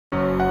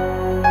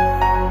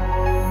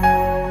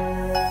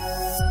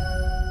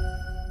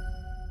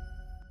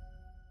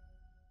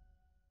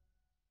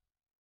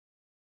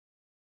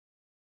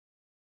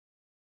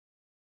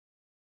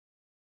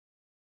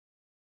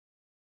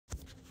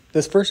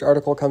This first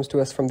article comes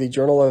to us from the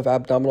Journal of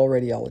Abdominal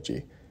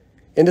Radiology.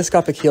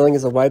 Endoscopic healing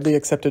is a widely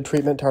accepted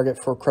treatment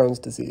target for Crohn's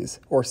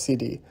disease, or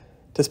CD.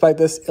 Despite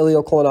this,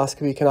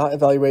 ileocolonoscopy cannot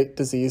evaluate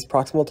disease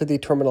proximal to the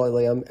terminal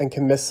ileum and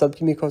can miss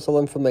submucosal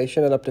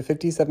inflammation in up to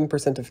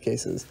 57% of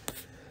cases.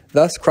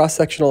 Thus,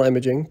 cross-sectional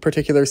imaging,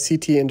 particularly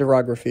CT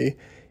enterography,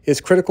 is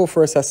critical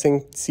for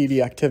assessing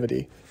CD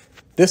activity.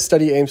 This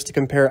study aims to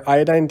compare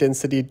iodine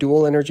density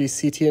dual energy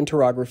CT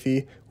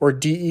enterography, or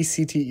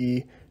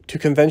DECTE, to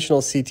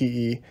conventional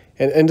CTE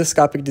and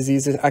endoscopic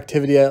disease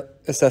activity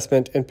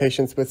assessment in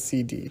patients with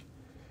CD.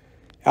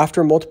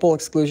 After multiple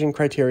exclusion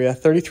criteria,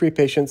 33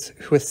 patients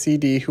with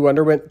CD who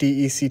underwent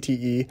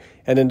DECTE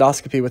and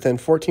endoscopy within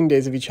 14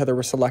 days of each other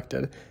were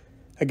selected.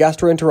 A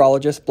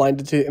gastroenterologist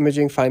blinded to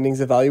imaging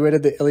findings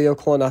evaluated the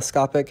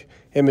ileocolonoscopic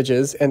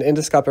images and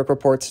endoscopic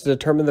reports to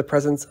determine the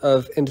presence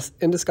of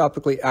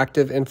endoscopically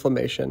active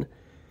inflammation.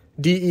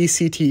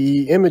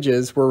 DECTE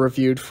images were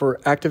reviewed for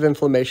active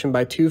inflammation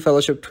by 2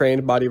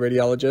 fellowship-trained body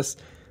radiologists,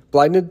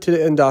 blinded to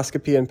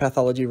endoscopy and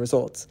pathology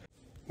results.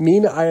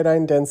 Mean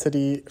iodine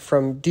density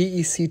from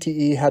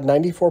DECTE had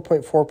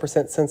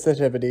 94.4%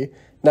 sensitivity,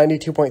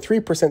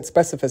 92.3%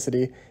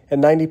 specificity,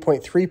 and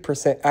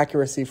 90.3%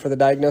 accuracy for the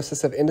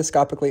diagnosis of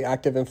endoscopically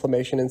active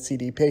inflammation in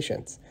CD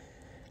patients.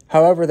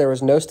 However, there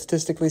was no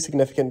statistically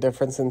significant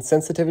difference in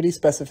sensitivity,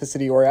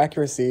 specificity, or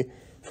accuracy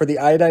for the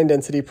iodine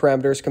density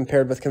parameters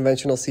compared with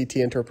conventional CT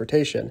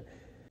interpretation.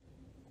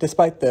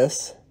 Despite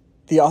this,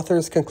 the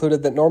authors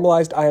concluded that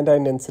normalized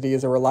iodine density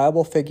is a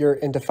reliable figure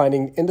in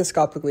defining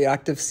endoscopically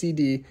active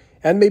CD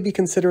and may be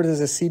considered as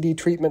a CD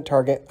treatment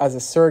target as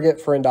a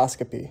surrogate for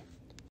endoscopy.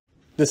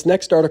 This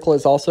next article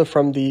is also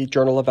from the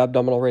Journal of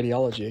Abdominal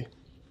Radiology.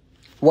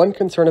 One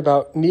concern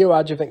about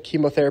neoadjuvant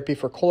chemotherapy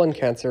for colon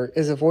cancer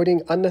is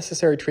avoiding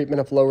unnecessary treatment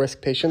of low-risk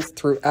patients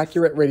through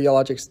accurate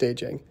radiologic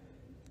staging.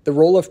 The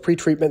role of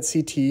pretreatment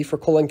CT for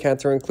colon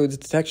cancer includes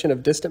detection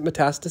of distant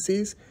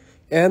metastases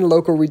and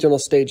local regional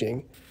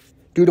staging.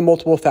 Due to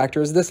multiple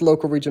factors, this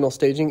local regional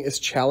staging is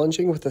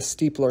challenging with a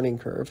steep learning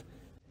curve.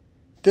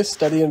 This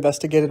study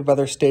investigated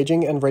whether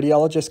staging and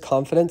radiologist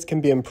confidence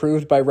can be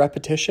improved by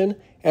repetition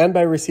and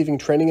by receiving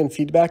training and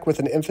feedback with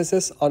an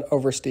emphasis on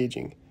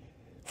overstaging.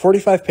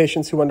 45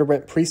 patients who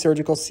underwent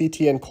pre-surgical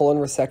CT and colon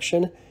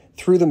resection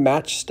through the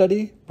MATCH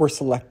study were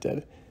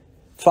selected.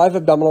 5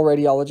 abdominal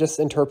radiologists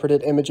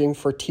interpreted imaging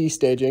for T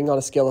staging on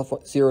a scale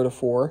of 0 to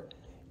 4,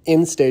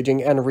 in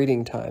staging, and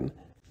reading time.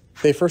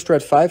 They first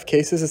read 5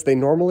 cases as they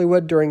normally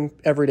would during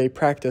everyday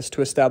practice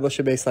to establish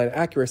a baseline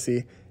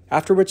accuracy,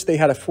 after which they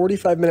had a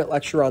 45-minute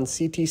lecture on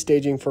CT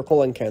staging for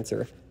colon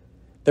cancer.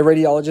 The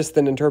radiologists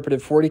then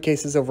interpreted 40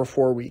 cases over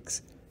 4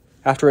 weeks.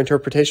 After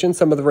interpretation,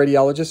 some of the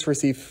radiologists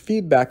received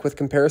feedback with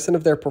comparison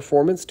of their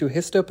performance to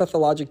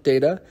histopathologic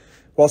data,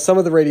 while some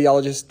of the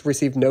radiologists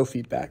received no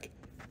feedback.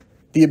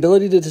 The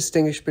ability to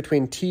distinguish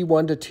between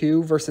T1 to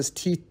 2 versus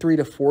T3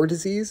 to 4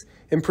 disease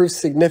improves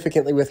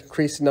significantly with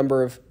increased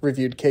number of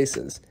reviewed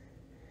cases.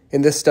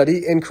 In this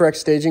study, incorrect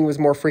staging was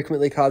more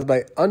frequently caused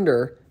by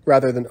under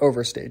rather than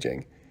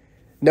overstaging.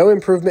 No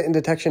improvement in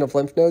detection of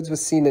lymph nodes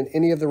was seen in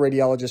any of the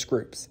radiologist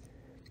groups.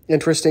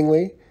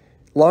 Interestingly,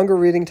 longer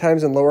reading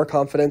times and lower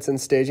confidence in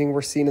staging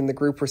were seen in the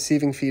group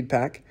receiving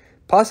feedback,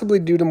 possibly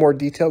due to more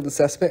detailed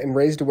assessment and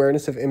raised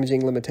awareness of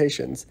imaging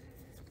limitations.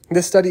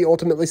 This study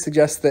ultimately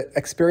suggests that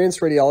experienced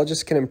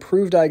radiologists can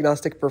improve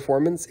diagnostic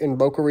performance in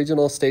local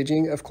regional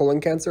staging of colon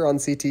cancer on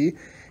CT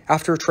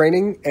after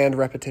training and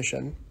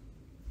repetition.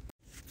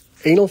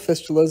 Anal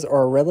fistulas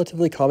are a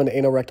relatively common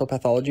anorectal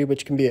pathology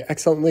which can be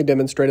excellently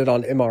demonstrated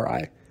on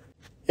MRI.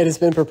 It has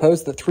been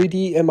proposed that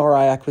 3D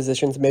MRI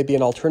acquisitions may be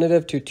an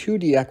alternative to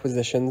 2D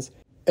acquisitions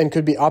and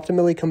could be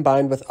optimally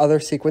combined with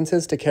other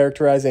sequences to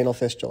characterize anal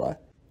fistula.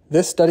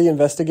 This study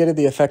investigated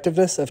the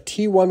effectiveness of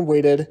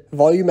T1-weighted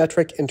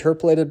volumetric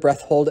interpolated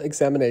breath hold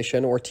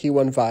examination, or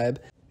T1-VIBE,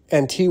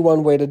 and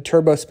T1-weighted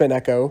turbospin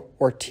echo,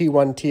 or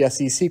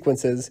T1-TSE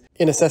sequences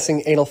in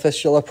assessing anal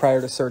fistula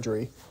prior to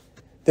surgery.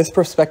 This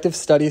prospective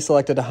study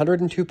selected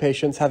 102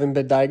 patients having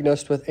been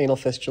diagnosed with anal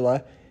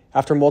fistula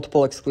after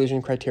multiple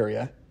exclusion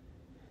criteria.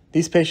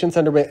 These patients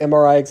underwent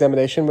MRI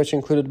examination, which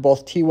included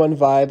both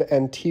T1-VIBE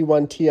and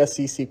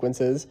T1-TSE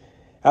sequences,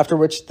 after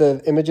which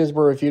the images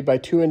were reviewed by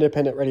 2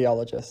 independent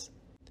radiologists.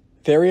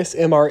 Various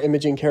MR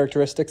imaging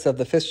characteristics of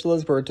the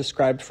fistulas were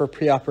described for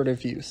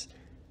preoperative use.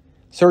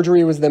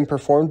 Surgery was then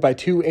performed by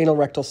 2 anal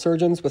rectal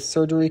surgeons, with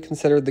surgery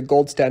considered the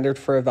gold standard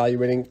for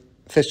evaluating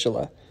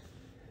fistula.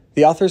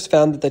 The authors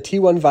found that the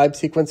T1-VIBE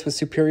sequence was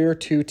superior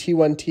to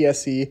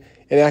T1-TSE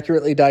in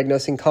accurately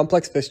diagnosing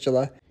complex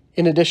fistula,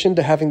 in addition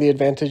to having the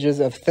advantages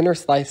of thinner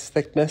slice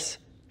thickness,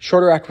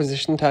 shorter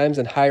acquisition times,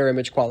 and higher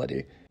image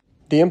quality.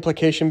 The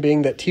implication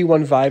being that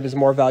T1-VIBE is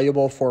more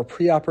valuable for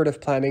preoperative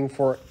planning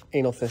for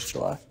anal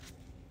fistula.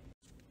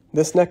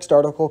 This next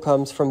article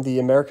comes from the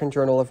American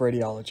Journal of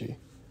Radiology.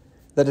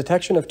 The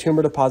detection of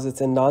tumor deposits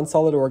in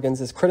non-solid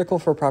organs is critical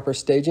for proper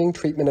staging,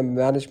 treatment, and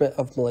management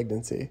of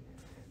malignancy.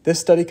 This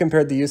study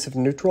compared the use of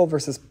neutral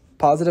versus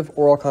positive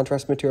oral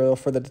contrast material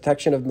for the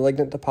detection of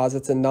malignant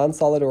deposits in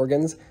non-solid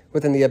organs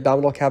within the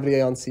abdominal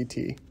cavity on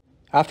CT.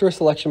 After a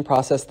selection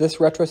process, this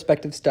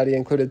retrospective study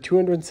included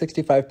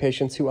 265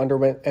 patients who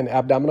underwent an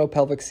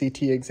abdominopelvic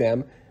CT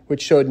exam,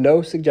 which showed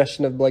no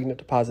suggestion of malignant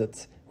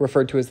deposits,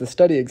 referred to as the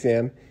study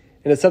exam,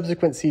 and a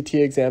subsequent CT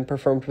exam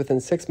performed within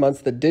 6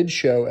 months that did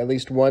show at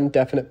least one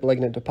definite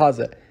malignant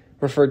deposit,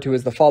 referred to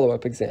as the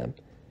follow-up exam.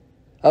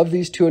 Of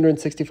these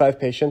 265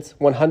 patients,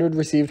 100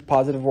 received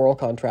positive oral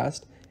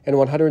contrast, and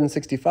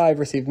 165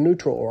 received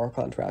neutral oral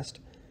contrast.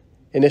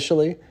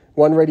 Initially,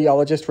 one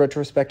radiologist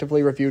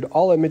retrospectively reviewed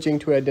all imaging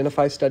to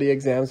identify study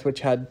exams which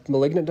had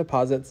malignant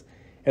deposits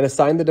and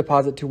assigned the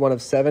deposit to one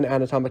of 7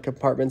 anatomic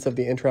compartments of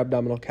the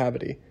intra-abdominal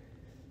cavity.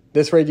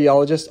 This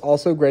radiologist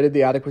also graded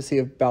the adequacy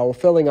of bowel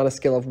filling on a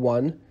scale of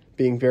 1,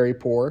 being very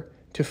poor,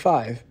 to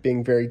 5,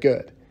 being very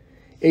good.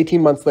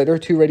 18 months later,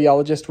 2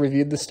 radiologists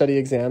reviewed the study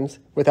exams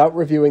without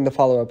reviewing the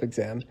follow-up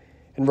exam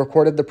and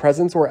recorded the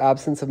presence or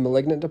absence of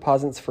malignant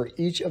deposits for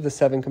each of the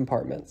 7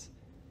 compartments.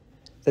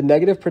 The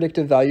negative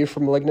predictive value for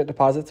malignant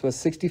deposits was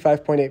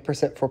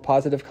 65.8% for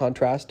positive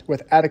contrast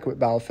with adequate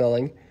bowel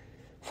filling,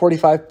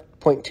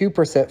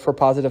 45.2% for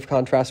positive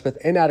contrast with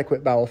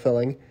inadequate bowel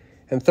filling,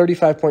 and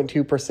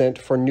 35.2%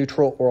 for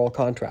neutral oral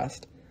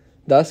contrast.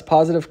 Thus,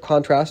 positive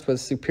contrast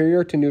was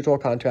superior to neutral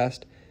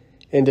contrast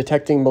in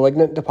detecting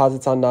malignant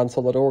deposits on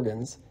non-solid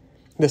organs.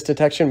 This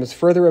detection was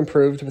further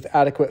improved with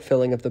adequate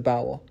filling of the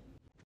bowel.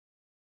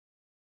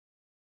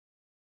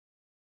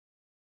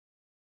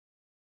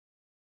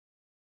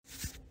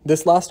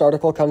 This last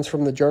article comes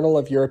from the Journal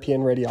of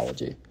European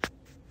Radiology.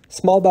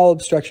 Small bowel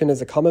obstruction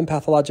is a common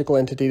pathological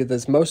entity that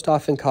is most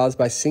often caused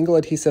by single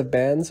adhesive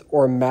bands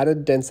or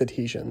matted dense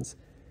adhesions.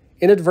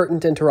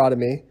 Inadvertent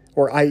enterotomy,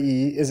 or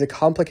IE, is a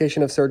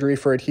complication of surgery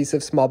for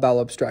adhesive small bowel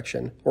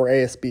obstruction, or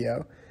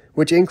ASBO,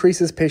 which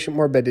increases patient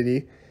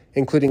morbidity,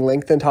 including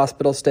lengthened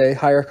hospital stay,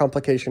 higher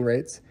complication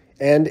rates,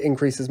 and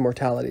increases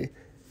mortality.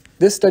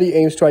 This study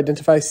aims to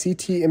identify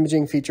CT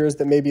imaging features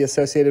that may be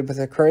associated with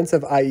occurrence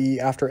of IE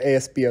after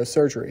ASBO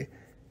surgery.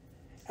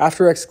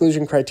 After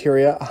exclusion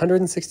criteria,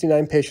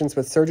 169 patients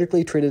with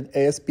surgically treated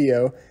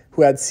ASBO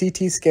who had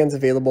CT scans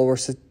available were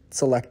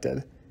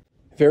selected.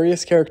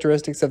 Various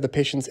characteristics of the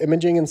patient's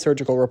imaging and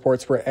surgical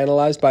reports were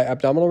analyzed by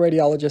abdominal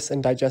radiologists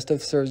and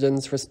digestive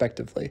surgeons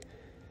respectively.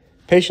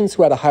 Patients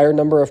who had a higher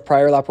number of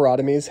prior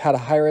laparotomies had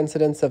a higher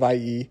incidence of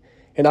IE,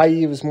 and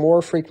IE was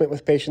more frequent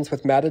with patients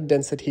with matted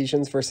dense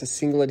adhesions versus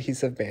single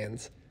adhesive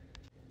bands.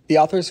 The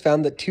authors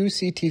found that 2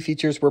 CT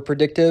features were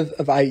predictive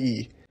of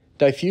IE: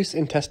 diffuse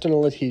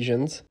intestinal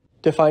adhesions,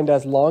 defined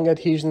as long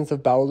adhesions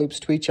of bowel loops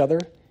to each other,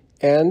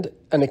 and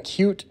an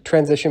acute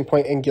transition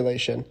point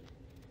angulation.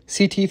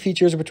 CT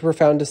features which were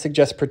found to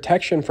suggest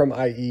protection from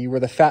IE were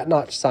the fat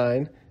notch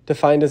sign,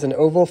 defined as an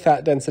oval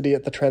fat density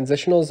at the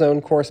transitional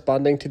zone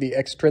corresponding to the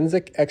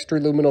extrinsic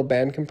extraluminal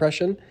band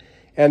compression,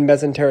 and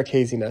mesenteric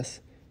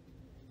haziness.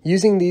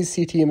 Using these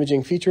CT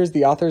imaging features,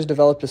 the authors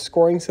developed a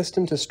scoring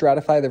system to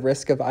stratify the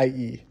risk of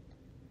IE.